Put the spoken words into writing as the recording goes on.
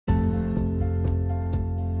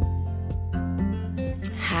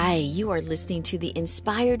Hi, you are listening to the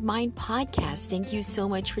Inspired Mind Podcast. Thank you so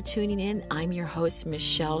much for tuning in. I'm your host,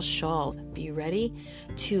 Michelle Shull. Be ready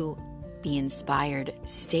to be inspired,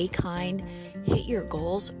 stay kind, hit your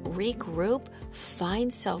goals, regroup,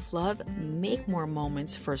 find self-love, make more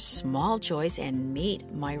moments for small joys, and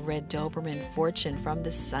meet my red Doberman Fortune from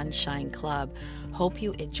the Sunshine Club. Hope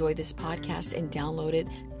you enjoy this podcast and download it.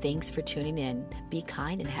 Thanks for tuning in. Be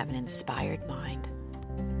kind and have an inspired mind.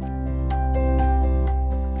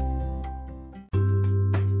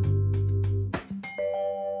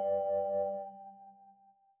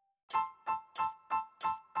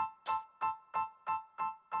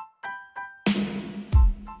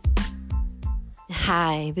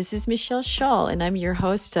 Hi, this is Michelle Shull, and I'm your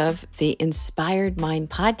host of the Inspired Mind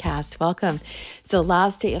Podcast. Welcome. It's the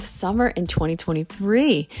last day of summer in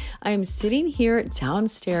 2023. I am sitting here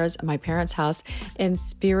downstairs at my parents' house in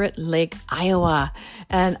Spirit Lake, Iowa,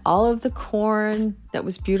 and all of the corn that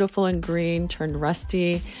was beautiful and green turned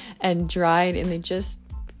rusty and dried, and they just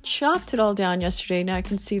chopped it all down yesterday. Now I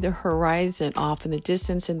can see the horizon off in the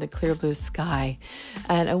distance in the clear blue sky.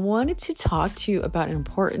 And I wanted to talk to you about an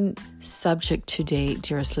important subject today,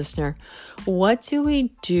 dearest listener. What do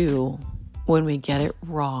we do when we get it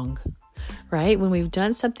wrong? Right? When we've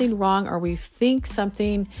done something wrong, or we think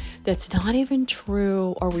something that's not even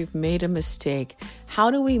true, or we've made a mistake. How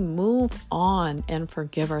do we move on and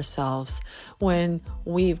forgive ourselves when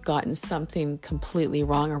we've gotten something completely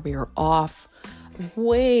wrong, or we are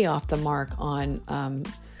way off the mark on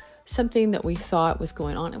something that we thought was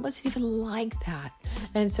going on? It wasn't even like that.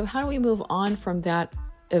 And so how do we move on from that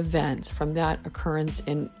event, from that occurrence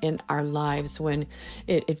in our lives when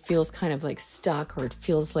it feels kind of like stuck, or it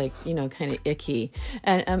feels like, kind of icky?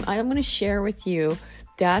 And I'm going to share with you,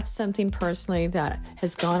 that's something personally that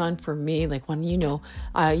has gone on for me. Like when,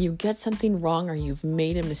 you get something wrong, or you've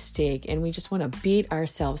made a mistake, and we just want to beat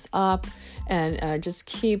ourselves up and just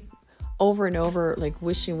keep over and over, like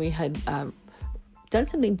wishing we had done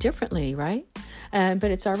something differently, right? But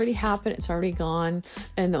it's already happened, it's already gone,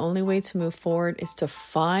 and the only way to move forward is to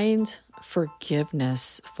find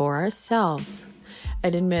forgiveness for ourselves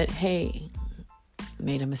and admit, hey, I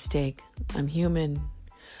made a mistake. I'm human.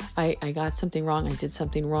 I got something wrong. I did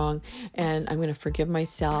something wrong, and I'm going to forgive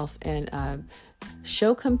myself and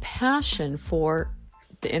show compassion for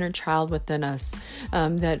the inner child within us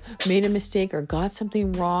that made a mistake or got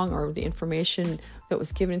something wrong, or the information that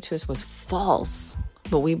was given to us was false,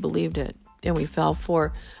 but we believed it, and we fell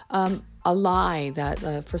for a lie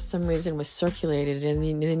that for some reason was circulated,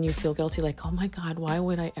 and then you feel guilty, like, oh my God, why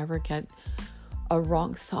would I ever get a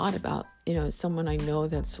wrong thought about someone I know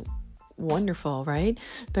that's wonderful, right?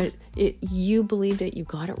 But you believed it, you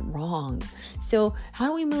got it wrong. So how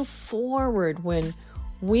do we move forward when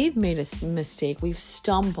we've made a mistake, we've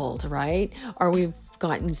stumbled, right? Or we've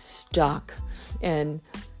gotten stuck, and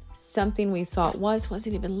something we thought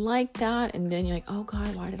wasn't even like that. And then you're like, oh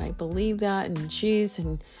God, why did I believe that? And geez,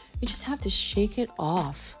 and you just have to shake it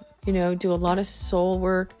off, do a lot of soul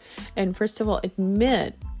work. And first of all,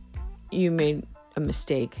 admit you made a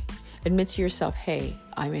mistake. Admit to yourself, hey,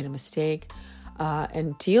 I made a mistake.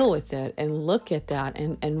 And deal with it, and look at that,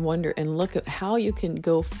 and wonder, and look at how you can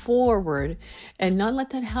go forward and not let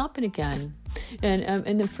that happen again. And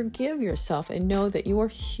then forgive yourself and know that you are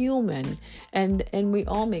human, and we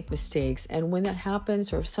all make mistakes. And when that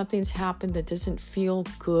happens, or if something's happened that doesn't feel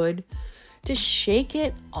good, just shake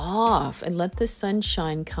it off and let the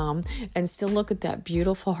sunshine come, and still look at that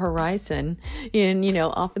beautiful horizon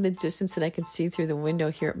off in the distance that I can see through the window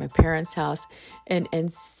here at my parents' house,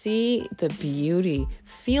 and see the beauty,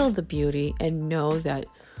 feel the beauty, and know that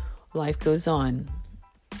life goes on.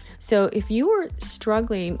 So if you are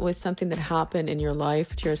struggling with something that happened in your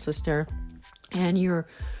life, dearest listener, and you're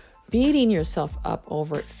beating yourself up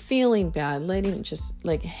over it, feeling bad, letting it just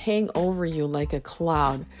like hang over you like a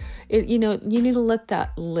cloud, you need to let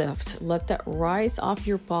that lift, let that rise off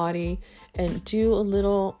your body, and do a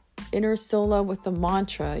little inner solo with the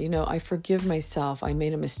mantra, I forgive myself. I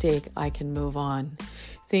made a mistake. I can move on.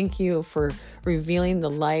 Thank you for revealing the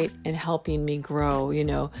light and helping me grow.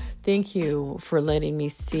 Thank you for letting me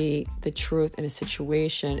see the truth in a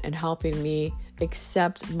situation and helping me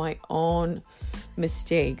accept my own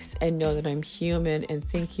mistakes and know that I'm human. And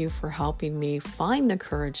thank you for helping me find the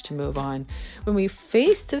courage to move on. When we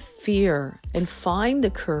face the fear and find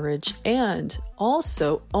the courage, and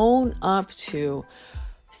also own up to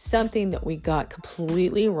something that we got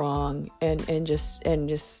completely wrong, and just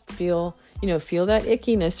feel that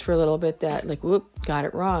ickiness for a little bit, that like, whoop, got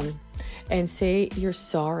it wrong, and say you're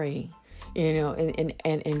sorry.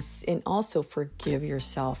 and also forgive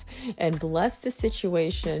yourself and bless the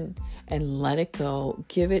situation and let it go.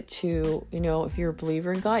 Give it to, if you're a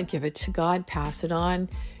believer in God, give it to God, pass it on.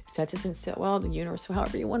 If that doesn't sit well, the universe,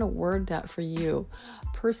 however you want to word that for you.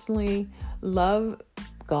 Personally, love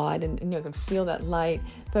God and you can feel that light,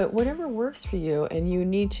 but whatever works for you, and you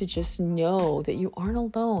need to just know that you aren't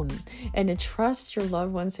alone, and to trust your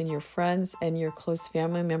loved ones and your friends and your close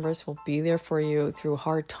family members will be there for you through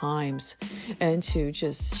hard times, and to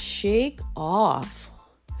just shake off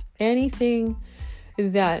anything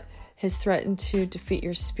that has threatened to defeat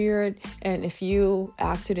your spirit. And if you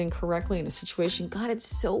acted incorrectly in a situation, God, it's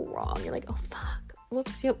so wrong. You're like, oh, fuck.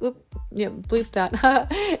 Whoops, bleep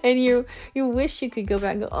that. And you wish you could go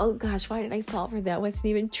back and go, oh gosh, why did I fall for that? Wasn't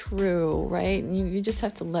even true, right? And you just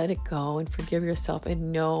have to let it go and forgive yourself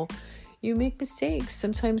and know you make mistakes.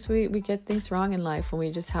 Sometimes we get things wrong in life, and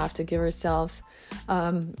we just have to give ourselves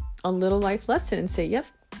a little life lesson and say, yep,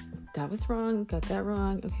 that was wrong, got that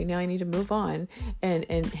wrong. Okay, now I need to move on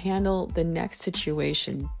and handle the next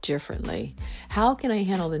situation differently. How can I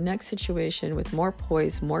handle the next situation with more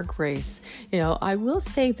poise, more grace? I will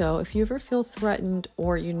say though, if you ever feel threatened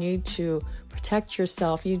or you need to protect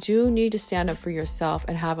yourself, you do need to stand up for yourself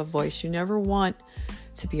and have a voice. You never want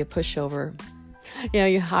to be a pushover.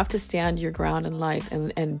 You have to stand your ground in life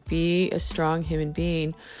and be a strong human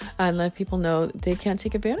being and let people know they can't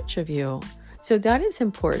take advantage of you. So that is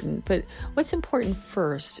important. But what's important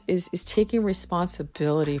first is taking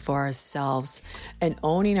responsibility for ourselves and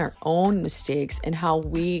owning our own mistakes and how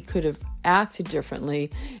we could have acted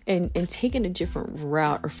differently and taken a different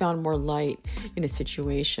route or found more light in a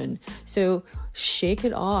situation. So shake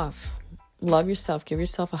it off. Love yourself. Give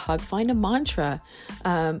yourself a hug. Find a mantra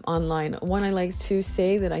online. One I like to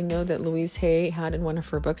say that I know that Louise Hay had in one of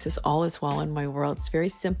her books is all is well in my world. It's very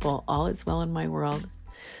simple. All is well in my world.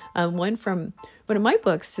 One from one of my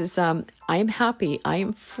books is, I am happy, I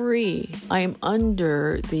am free, I am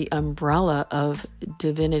under the umbrella of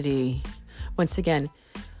divinity. Once again,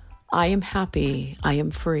 I am happy, I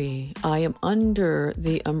am free, I am under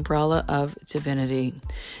the umbrella of divinity.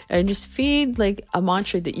 And just feed like a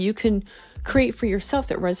mantra that you can create for yourself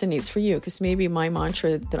that resonates for you, because maybe my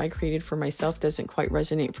mantra that I created for myself doesn't quite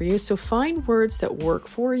resonate for you. So find words that work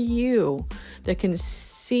for you, that can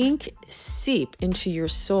seep into your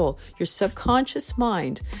soul, your subconscious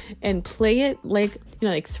mind, and play it like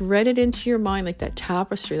thread it into your mind like that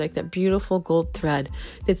tapestry, like that beautiful gold thread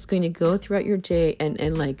that's going to go throughout your day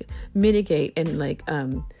and like mitigate and like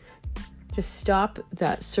just stop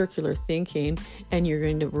that circular thinking, and you're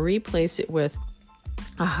going to replace it with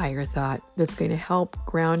a higher thought that's going to help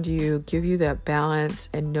ground you, give you that balance,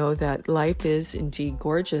 and know that life is indeed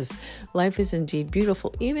gorgeous. Life is indeed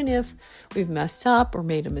beautiful. Even if we've messed up or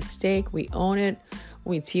made a mistake, we own it,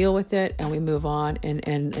 we deal with it, and we move on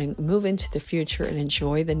and move into the future and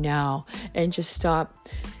enjoy the now, and just stop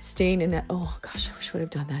staying in that, oh gosh, I wish I would have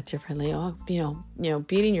done that differently. Oh,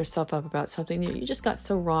 beating yourself up about something that you just got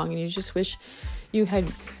so wrong, and you just wish you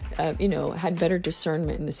had had better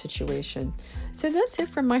discernment in the situation. So that's it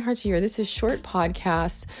from my heart to yours. This is short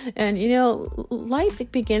podcast, and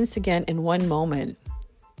life begins again in one moment.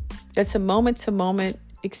 It's a moment-to-moment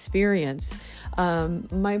experience.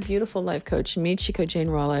 My beautiful life coach, Michiko Jane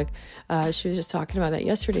Rolick, she was just talking about that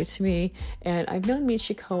yesterday to me, and I've known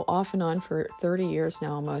Michiko off and on for 30 years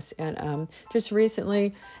now almost, and just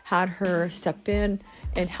recently had her step in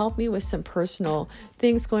and help me with some personal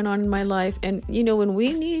things going on in my life. And when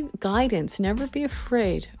we need guidance, never be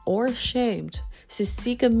afraid or ashamed to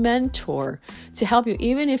seek a mentor to help you,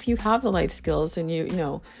 even if you have the life skills and you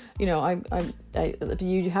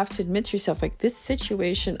have to admit to yourself, like, this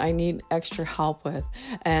situation I need extra help with,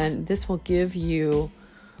 and this will give you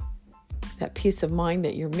that peace of mind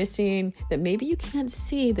that you're missing, that maybe you can't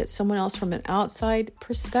see, that someone else from an outside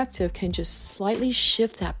perspective can just slightly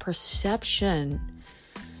shift that perception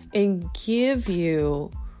and give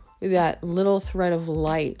you that little thread of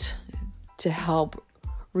light to help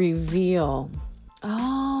reveal,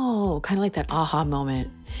 kind of like that aha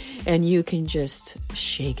moment. And you can just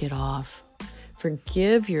shake it off,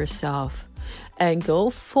 forgive yourself, and go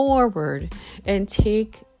forward and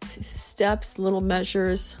take steps, little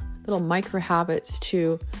measures, little micro habits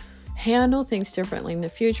to handle things differently in the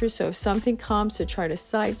future. So if something comes to try to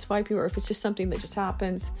sideswipe you, or if it's just something that just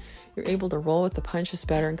happens, you're able to roll with the punches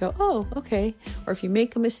better and go, oh, okay. Or if you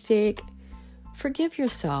make a mistake, forgive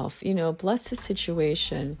yourself, bless the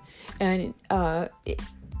situation. And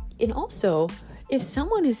also, if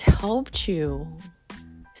someone has helped you,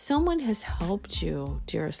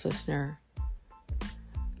 dearest listener,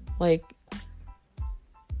 like,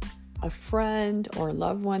 a friend or a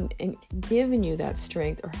loved one and given you that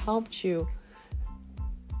strength or helped you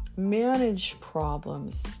manage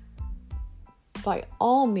problems, by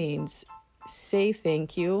all means, say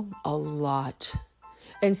thank you a lot.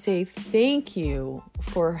 And say thank you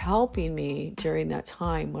for helping me during that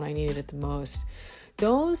time when I needed it the most.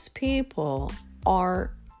 Those people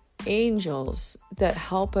are angels that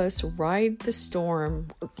help us ride the storm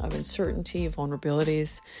of uncertainty,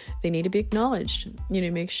 vulnerabilities. They need to be acknowledged. You need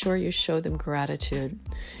to make sure you show them gratitude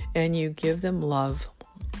and you give them love.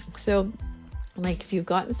 So, like, if you've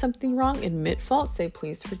gotten something wrong, admit fault, say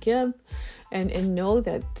please forgive, and know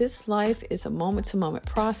that this life is a moment-to-moment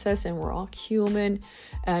process, and we're all human,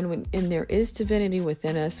 and there is divinity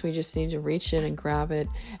within us. We just need to reach in and grab it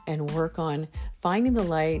and work on finding the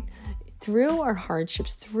light through our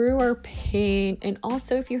hardships, through our pain. And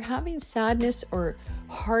also, if you're having sadness or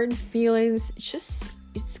hard feelings,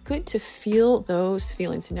 it's good to feel those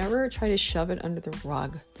feelings. Never try to shove it under the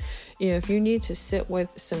rug. If you need to sit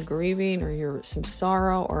with some grieving or some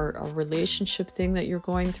sorrow or a relationship thing that you're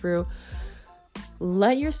going through,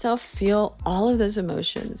 let yourself feel all of those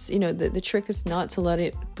emotions. The trick is not to let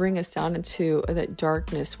it bring us down into that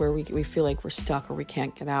darkness where we feel like we're stuck or we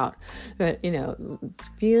can't get out. But,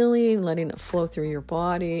 feeling, letting it flow through your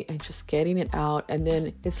body and just getting it out. And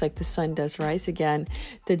then it's like the sun does rise again,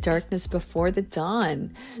 the darkness before the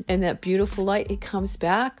dawn, and that beautiful light, it comes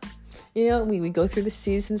back. We go through the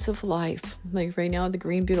seasons of life. Like right now, the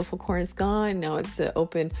green, beautiful corn is gone. Now it's the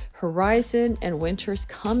open horizon and winter's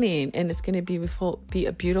coming. And it's going to be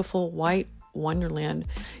a beautiful white wonderland.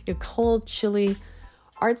 Cold, chilly,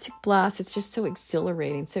 Arctic blast. It's just so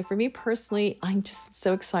exhilarating. So for me personally, I'm just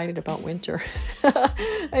so excited about winter.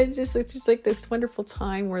 It's just like this wonderful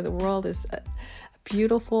time where the world is a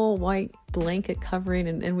beautiful white blanket covering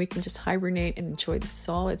and we can just hibernate and enjoy the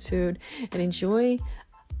solitude and enjoy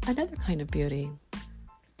another kind of beauty.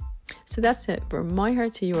 So that's it. From my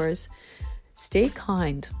heart to yours, stay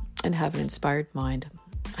kind and have an inspired mind.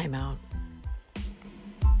 I'm out.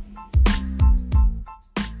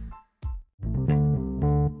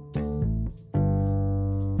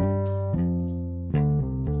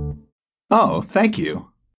 Oh, thank you.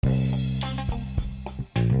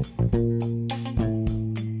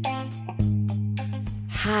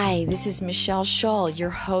 Hi, this is Michelle Shull,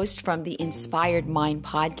 your host from the Inspired Mind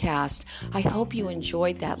podcast. I hope you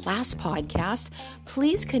enjoyed that last podcast.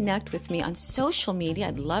 Please connect with me on social media.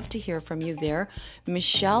 I'd love to hear from you there.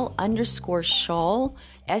 Michelle_Shull, SHULL,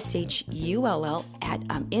 at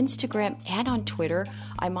Instagram and on Twitter.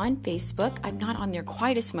 I'm on Facebook. I'm not on there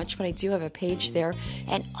quite as much, but I do have a page there.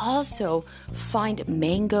 And also find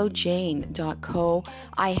mangojane.co.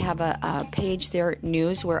 I have a page there,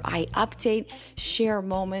 news, where I update, share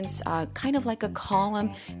moments, kind of like a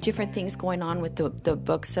column, different things going on with the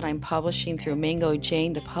books that I'm publishing through Mango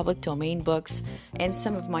Jane, the public domain books, and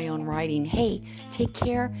some of my own writing. Hey, take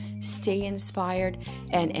care, stay inspired,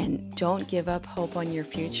 and don't give up hope on your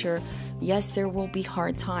future. Yes, there will be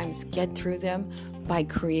hard times. Get through them by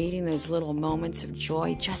creating those little moments of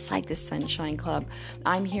joy, just like the Sunshine Club.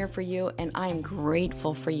 I'm here for you, and I'm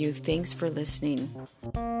grateful for you. Thanks for listening.